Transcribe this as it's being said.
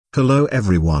Hello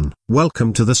everyone,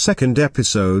 welcome to the second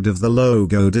episode of the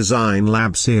Logo Design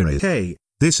Lab series. Hey,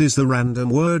 this is the Random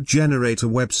Word Generator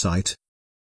website.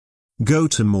 Go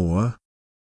to More.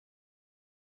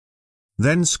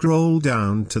 Then scroll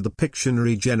down to the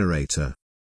Pictionary generator.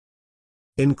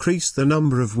 Increase the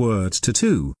number of words to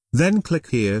 2, then click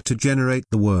here to generate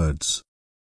the words.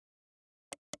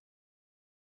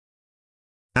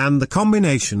 And the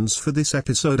combinations for this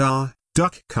episode are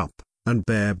duck cup and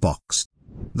bear box.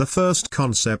 The first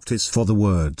concept is for the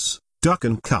words duck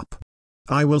and cup.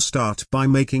 I will start by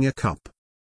making a cup.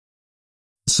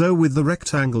 So with the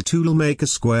rectangle tool make a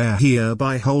square here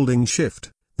by holding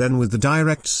shift, then with the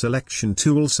direct selection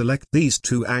tool select these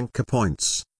two anchor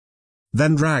points.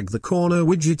 Then drag the corner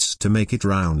widgets to make it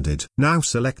rounded. Now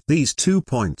select these 2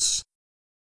 points.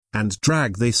 And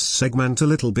drag this segment a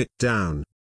little bit down.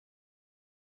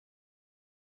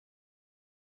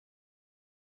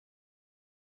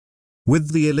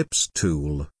 With the ellipse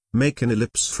tool, make an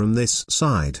ellipse from this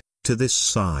side to this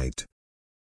side.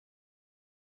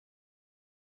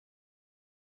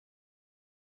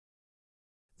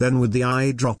 Then with the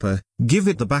eyedropper, give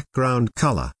it the background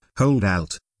color, hold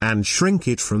Alt, and shrink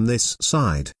it from this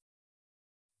side.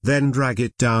 Then drag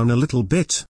it down a little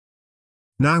bit.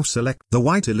 Now select the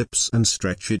white ellipse and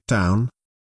stretch it down.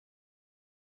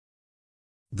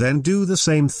 Then do the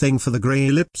same thing for the gray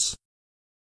ellipse.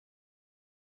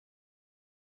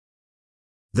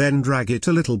 Then drag it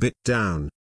a little bit down.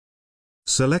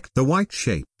 Select the white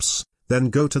shapes, then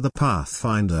go to the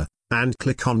Pathfinder, and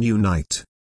click on Unite.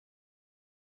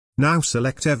 Now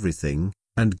select everything,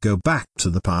 and go back to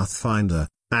the Pathfinder,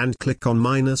 and click on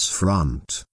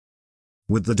 -front.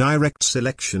 With the Direct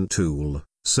Selection tool,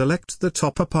 select the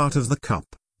topper part of the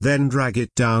cup, then drag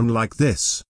it down like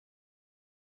this.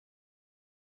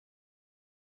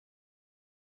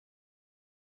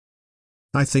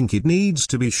 I think it needs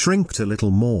to be shrinked a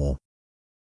little more.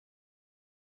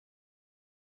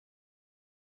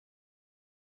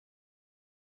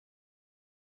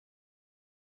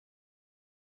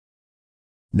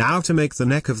 Now to make the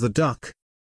neck of the duck.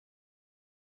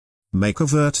 Make a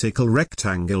vertical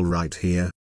rectangle right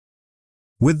here.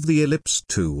 With the ellipse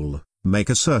tool, make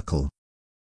a circle.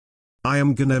 I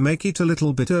am gonna make it a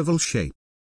little bit oval shape.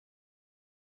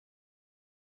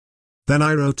 Then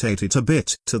I rotate it a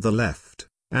bit to the left,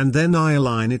 and then I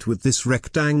align it with this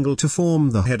rectangle to form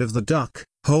the head of the duck,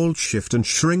 hold shift and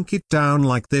shrink it down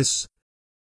like this.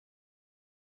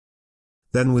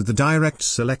 Then with the direct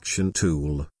selection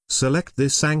tool, select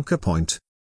this anchor point,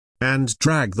 and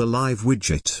drag the live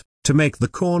widget, to make the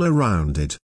corner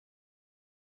rounded.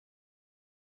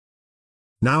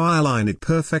 Now I align it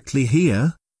perfectly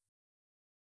here.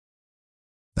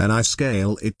 Then I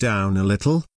scale it down a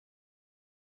little.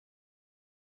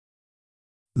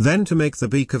 Then to make the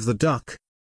beak of the duck,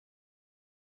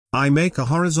 I make a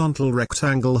horizontal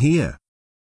rectangle here.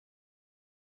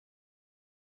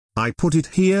 I put it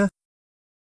here.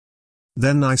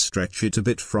 Then I stretch it a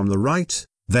bit from the right,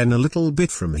 then a little bit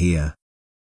from here.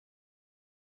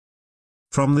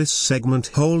 From this segment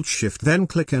hold shift then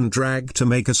click and drag to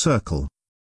make a circle.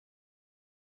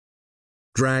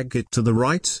 Drag it to the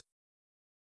right.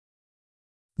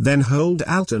 Then hold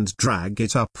Alt and drag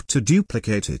it up to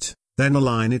duplicate it. Then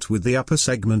align it with the upper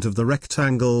segment of the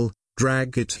rectangle,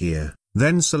 drag it here,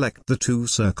 then select the two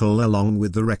circle along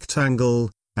with the rectangle,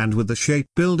 and with the Shape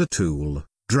Builder tool,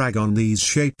 drag on these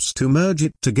shapes to merge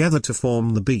it together to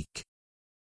form the beak.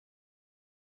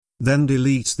 Then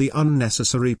delete the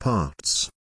unnecessary parts.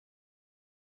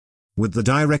 With the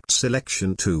Direct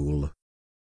Selection tool,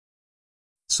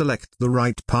 select the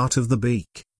right part of the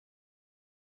beak.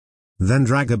 Then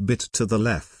drag a bit to the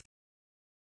left.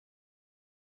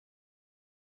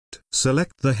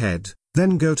 Select the head,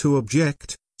 then go to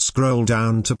Object, scroll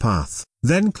down to Path,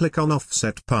 then click on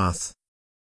Offset Path.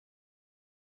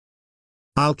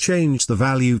 I'll change the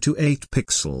value to 8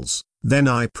 pixels, then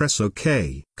I press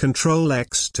OK, Ctrl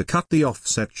X to cut the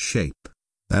offset shape,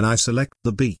 then I select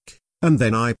the beak, and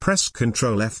then I press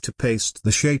Ctrl F to paste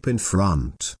the shape in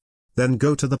front. Then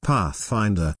go to the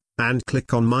Pathfinder, and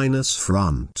click on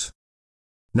 -front.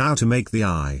 Now to make the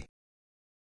eye.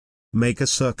 Make a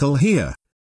circle here.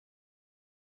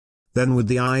 Then with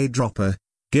the eyedropper,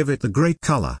 give it the gray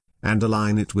color, and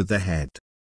align it with the head.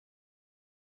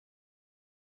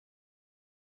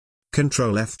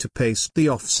 Ctrl F to paste the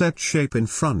offset shape in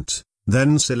front,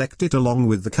 then select it along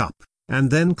with the cup, and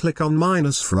then click on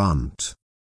 -front.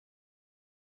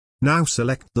 Now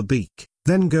select the beak,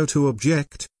 then go to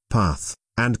Object, Path,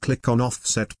 and click on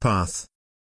Offset Path.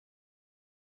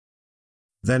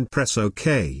 Then press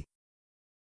OK.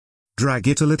 Drag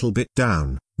it a little bit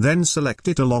down, then select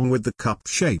it along with the cup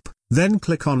shape, then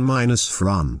click on minus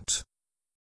front.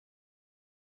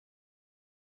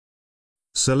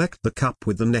 Select the cup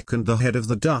with the neck and the head of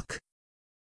the duck,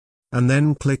 and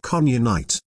then click on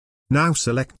Unite. Now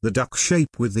select the duck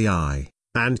shape with the eye,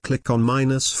 and click on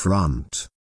minus front.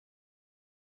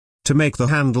 To make the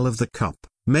handle of the cup,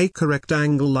 make a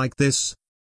rectangle like this.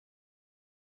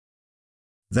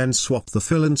 Then swap the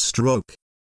fill and stroke,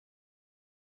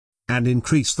 and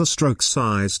increase the stroke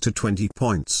size to 20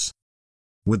 points.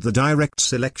 With the direct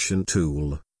selection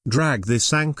tool, drag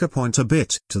this anchor point a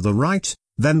bit to the right,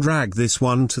 then drag this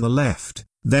one to the left,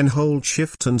 then hold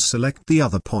Shift and select the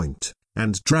other point,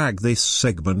 and drag this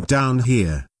segment down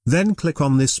here, then click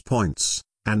on this points,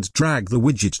 and drag the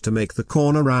widget to make the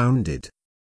corner rounded.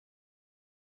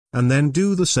 And then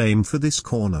do the same for this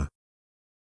corner.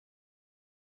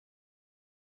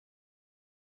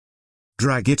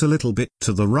 Drag it a little bit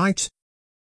to the right.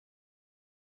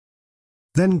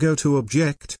 Then go to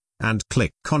Object, and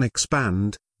click on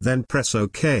Expand, then press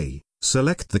OK,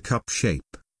 select the cup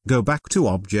shape, go back to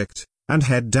Object, and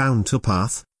head down to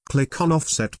Path, click on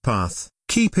Offset Path,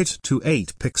 keep it to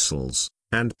 8 pixels,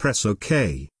 and press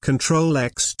OK. Ctrl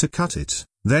X to cut it,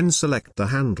 then select the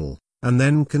handle, and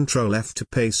then Ctrl F to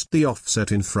paste the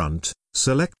offset in front,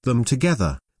 select them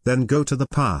together, then go to the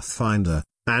Pathfinder,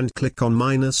 and click on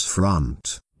minus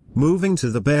front. Moving to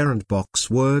the bear and box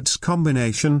words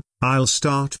combination, I'll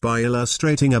start by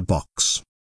illustrating a box.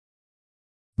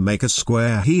 Make a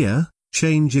square here,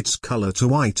 change its color to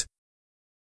white.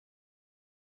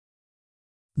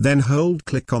 Then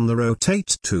click on the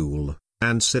rotate tool,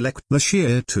 and select the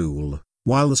shear tool.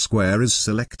 While the square is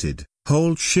selected,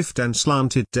 hold Shift and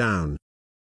slant it down.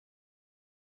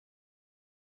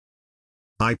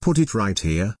 I put it right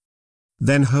here.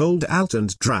 Then hold Alt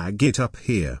and drag it up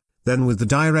here, then with the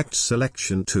direct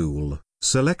selection tool,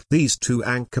 select these 2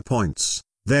 anchor points,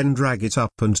 then drag it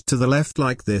up and to the left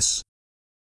like this.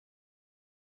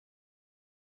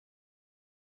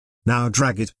 Now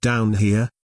drag it down here.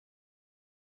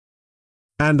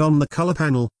 And on the color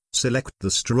panel, select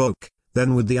the stroke,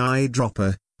 then with the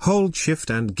eyedropper, hold Shift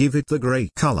and give it the gray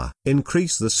color.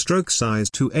 Increase the stroke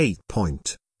size to 8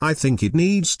 point. I think it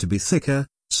needs to be thicker,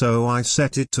 so I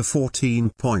set it to 14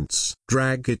 points.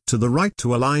 Drag it to the right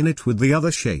to align it with the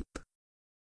other shape.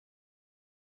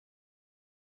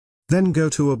 Then go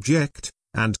to Object,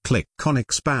 and click on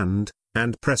Expand,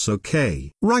 and press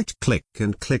OK. Right-click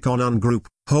and click on Ungroup,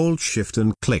 hold Shift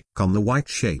and click on the white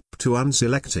shape to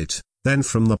unselect it, then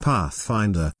from the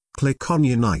Pathfinder, click on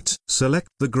Unite. Select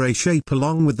the gray shape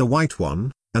along with the white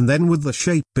one, and then with the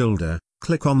Shape Builder,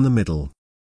 click on the middle.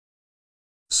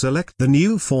 Select the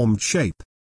new formed shape,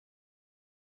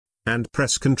 and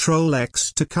press Ctrl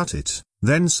X to cut it,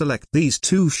 then select these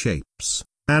 2 shapes,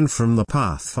 and from the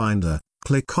Pathfinder,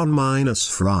 click on minus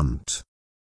front.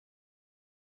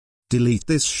 Delete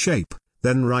this shape,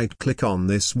 then right-click on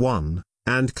this one,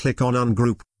 and click on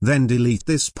Ungroup, then delete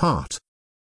this part.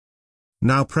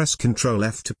 Now press Ctrl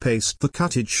F to paste the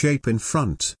cutted shape in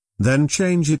front, then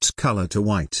change its color to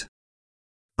white.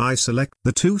 I select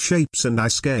the 2 shapes and I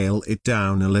scale it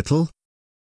down a little.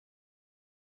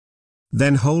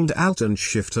 Then hold Alt and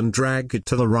Shift and drag it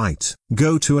to the right.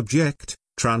 Go to Object,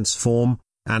 Transform,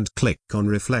 and click on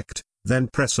Reflect, then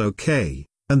press OK,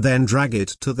 and then drag it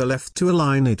to the left to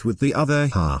align it with the other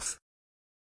half.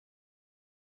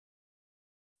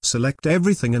 Select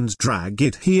everything and drag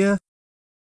it here.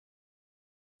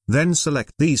 Then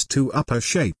select these 2 upper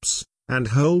shapes, and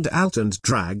hold Alt and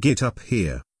drag it up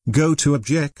here. Go to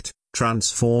Object,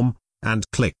 Transform, and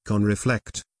click on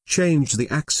Reflect, change the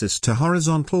axis to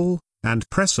horizontal, and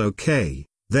press OK,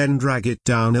 then drag it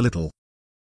down a little.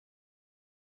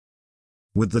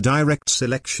 With the direct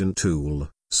selection tool,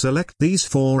 select these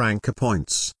 4 anchor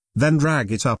points, then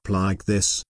drag it up like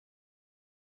this.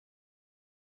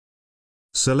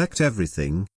 Select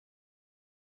everything,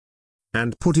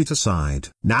 and put it aside.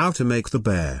 Now to make the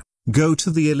bear, go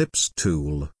to the ellipse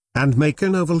tool, and make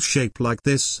an oval shape like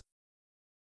this.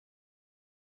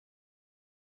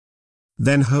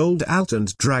 Then hold Alt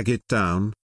and drag it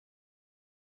down.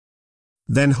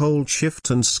 Then hold Shift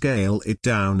and scale it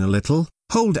down a little,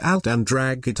 hold Alt and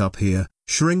drag it up here,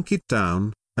 shrink it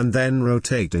down, and then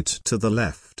rotate it to the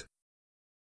left.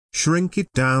 Shrink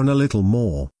it down a little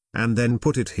more, and then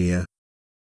put it here.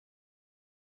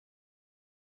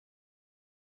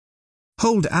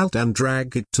 Hold Alt and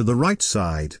drag it to the right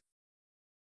side.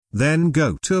 Then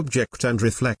go to Object and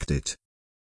reflect it.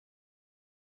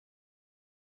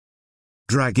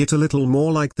 Drag it a little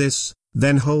more like this,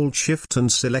 then hold Shift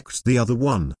and select the other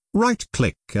one,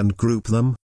 right-click and group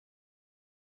them.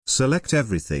 Select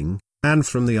everything, and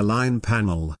from the Align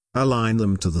panel, align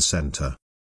them to the center.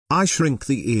 I shrink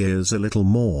the ears a little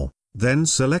more, then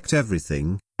select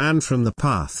everything, and from the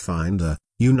Pathfinder,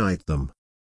 unite them.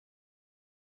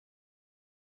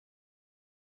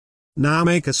 Now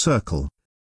make a circle.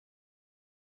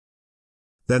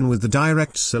 Then with the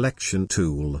Direct Selection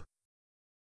tool,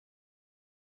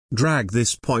 drag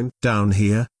this point down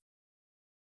here.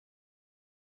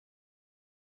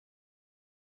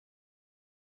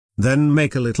 Then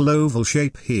make a little oval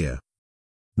shape here.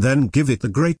 Then give it the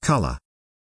gray color.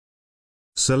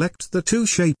 Select the two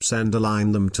shapes and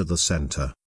align them to the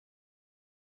center.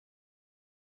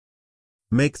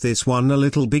 Make this one a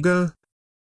little bigger.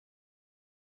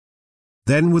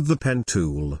 Then with the pen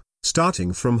tool,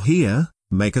 starting from here,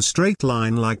 make a straight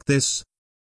line like this.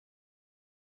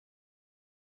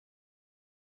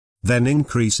 Then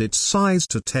increase its size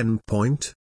to 10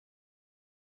 point.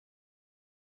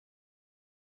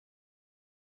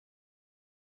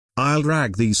 I'll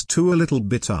drag these two a little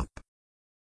bit up.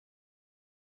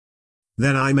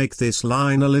 Then I make this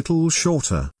line a little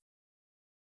shorter.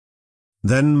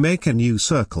 Then make a new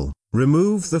circle,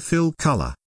 remove the fill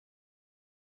color.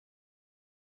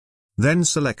 Then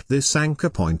select this anchor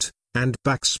point, and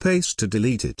backspace to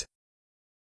delete it.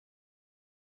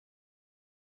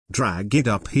 Drag it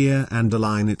up here and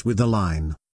align it with the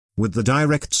line. With the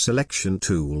Direct Selection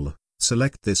tool,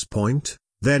 select this point,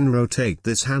 then rotate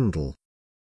this handle.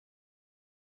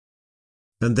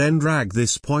 And then drag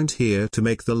this point here to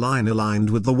make the line aligned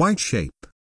with the white shape.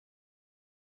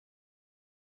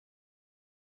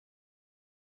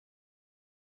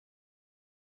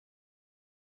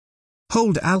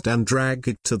 Hold Alt and drag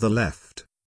it to the left.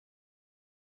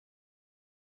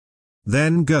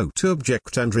 Then go to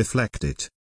Object and reflect it.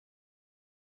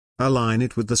 Align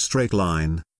it with the straight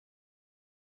line.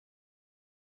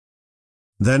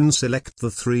 Then select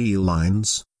the three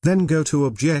lines, then go to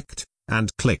Object,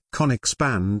 and click on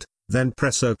Expand, then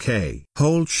press OK.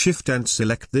 Hold Shift and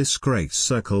select this gray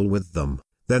circle with them,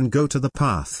 then go to the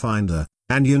Pathfinder,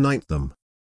 and unite them.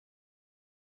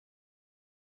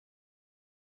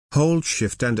 Hold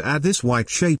Shift and add this white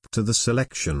shape to the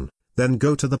selection, then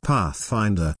go to the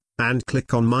Pathfinder, and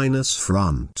click on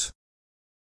 -front.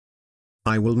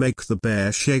 I will make the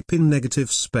bear shape in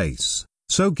negative space,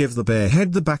 so give the bear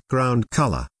head the background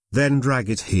color, then drag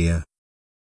it here.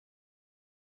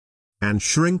 And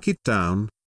shrink it down.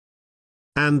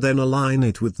 And then align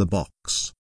it with the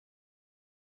box.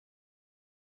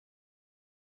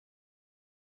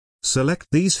 Select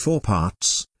these four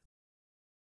parts.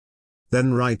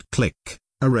 Then right-click,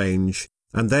 Arrange,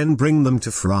 and then bring them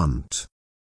to front.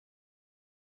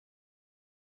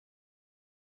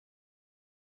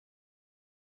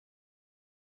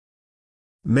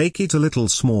 Make it a little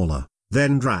smaller,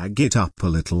 then drag it up a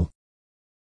little.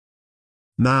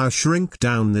 Now shrink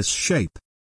down this shape.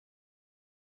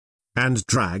 And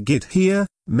drag it here,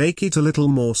 make it a little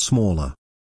more smaller.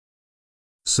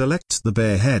 Select the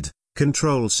bear head,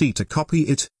 Ctrl-C to copy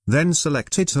it, then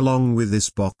select it along with this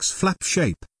box flap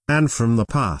shape, and from the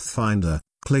Pathfinder,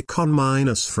 click on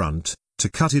 -front, to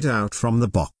cut it out from the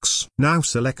box. Now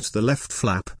select the left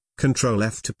flap,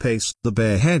 Ctrl-F to paste the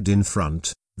bear head in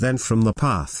front, then from the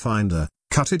Pathfinder,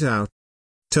 cut it out.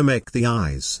 To make the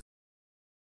eyes,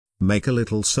 make a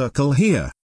little circle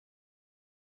here.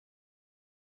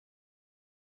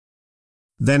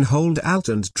 Then hold Alt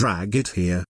and drag it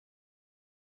here.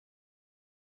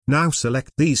 Now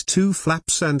select these two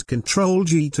flaps and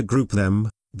Ctrl-G to group them,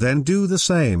 then do the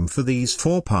same for these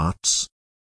four parts.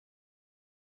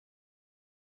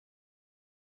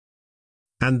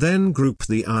 And then group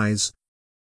the eyes.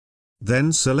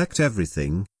 Then select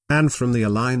everything, and from the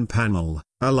Align panel,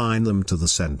 align them to the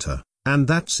center, and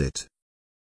that's it.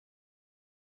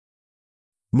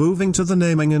 Moving to the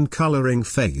naming and coloring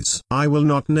phase. I will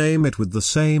not name it with the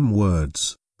same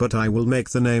words, but I will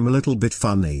make the name a little bit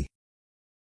funny.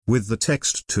 With the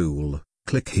Text tool,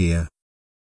 click here.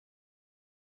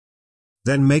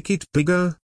 Then make it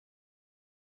bigger.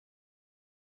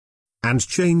 And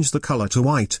change the color to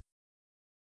white.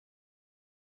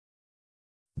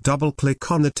 Double-click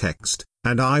on the text,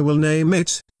 and I will name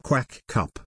it, Quack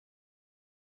Cup.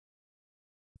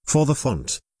 For the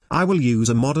font, I will use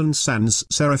a modern sans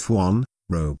serif 1,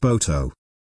 Roboto.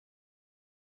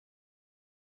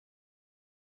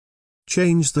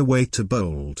 Change the weight to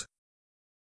bold.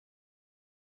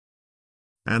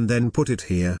 And then put it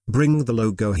here. Bring the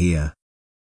logo here.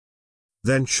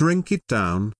 Then shrink it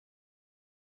down.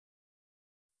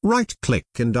 Right-click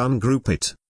and ungroup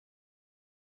it.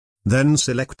 Then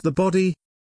select the body.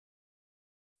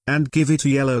 And give it a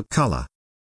yellow color.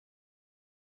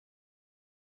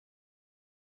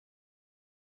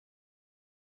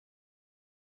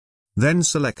 Then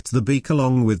select the beak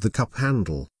along with the cup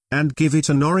handle, and give it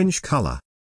an orange color.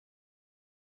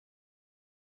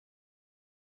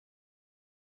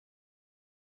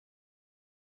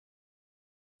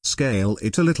 Scale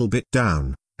it a little bit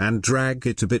down, and drag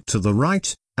it a bit to the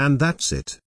right, and that's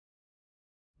it.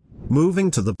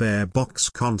 Moving to the bare box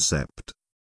concept.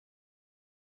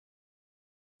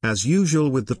 As usual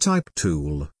with the Type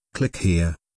tool, click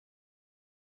here.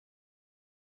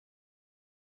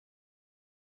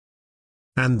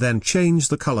 And then change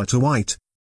the color to white.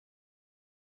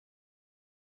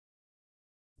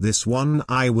 This one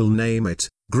I will name it,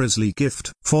 Grizzly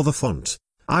Gift. For the font,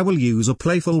 I will use a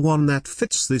playful one that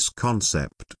fits this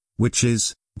concept, which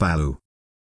is Baloo.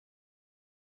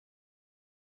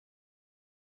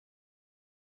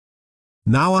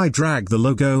 Now I drag the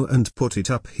logo and put it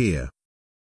up here.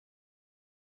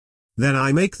 Then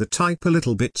I make the type a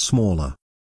little bit smaller.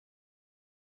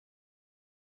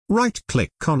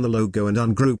 Right-click on the logo and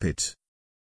ungroup it.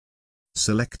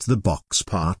 Select the box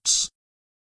parts.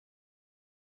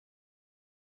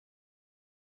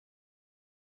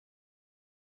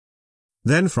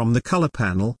 Then from the color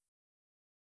panel,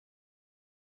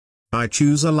 I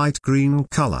choose a light green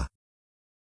color.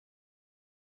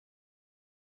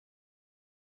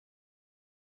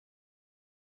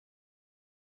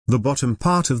 The bottom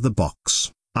part of the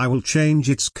box, I will change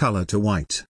its color to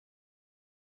white.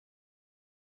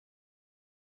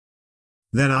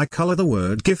 Then I color the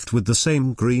word gift with the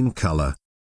same green color.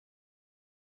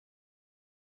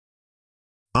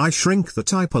 I shrink the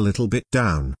type a little bit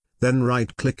down, then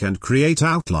right-click and create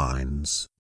outlines.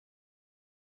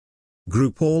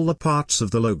 Group all the parts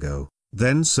of the logo,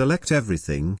 then select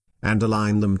everything, and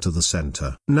align them to the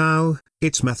center. Now,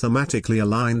 it's mathematically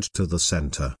aligned to the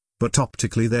center, but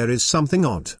optically there is something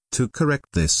odd. To correct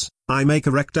this, I make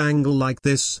a rectangle like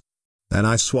this. Then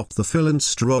I swap the fill and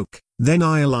stroke, then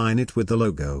I align it with the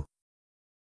logo.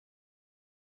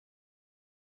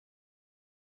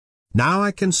 Now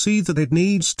I can see that it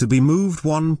needs to be moved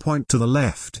 1 point to the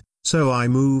left, so I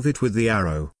move it with the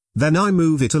arrow, then I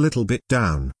move it a little bit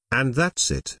down, and that's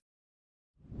it.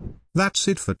 That's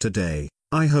it for today.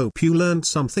 I hope you learned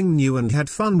something new and had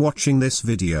fun watching this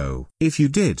video. If you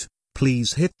did,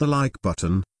 please hit the like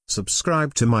button,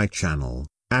 subscribe to my channel,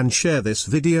 and share this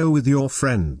video with your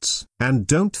friends. And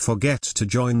don't forget to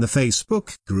join the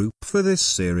Facebook group for this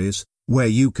series, where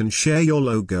you can share your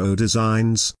logo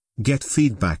designs, get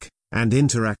feedback, and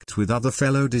interact with other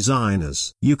fellow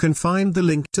designers. You can find the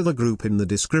link to the group in the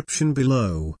description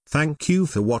below. Thank you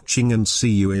for watching and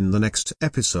see you in the next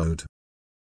episode.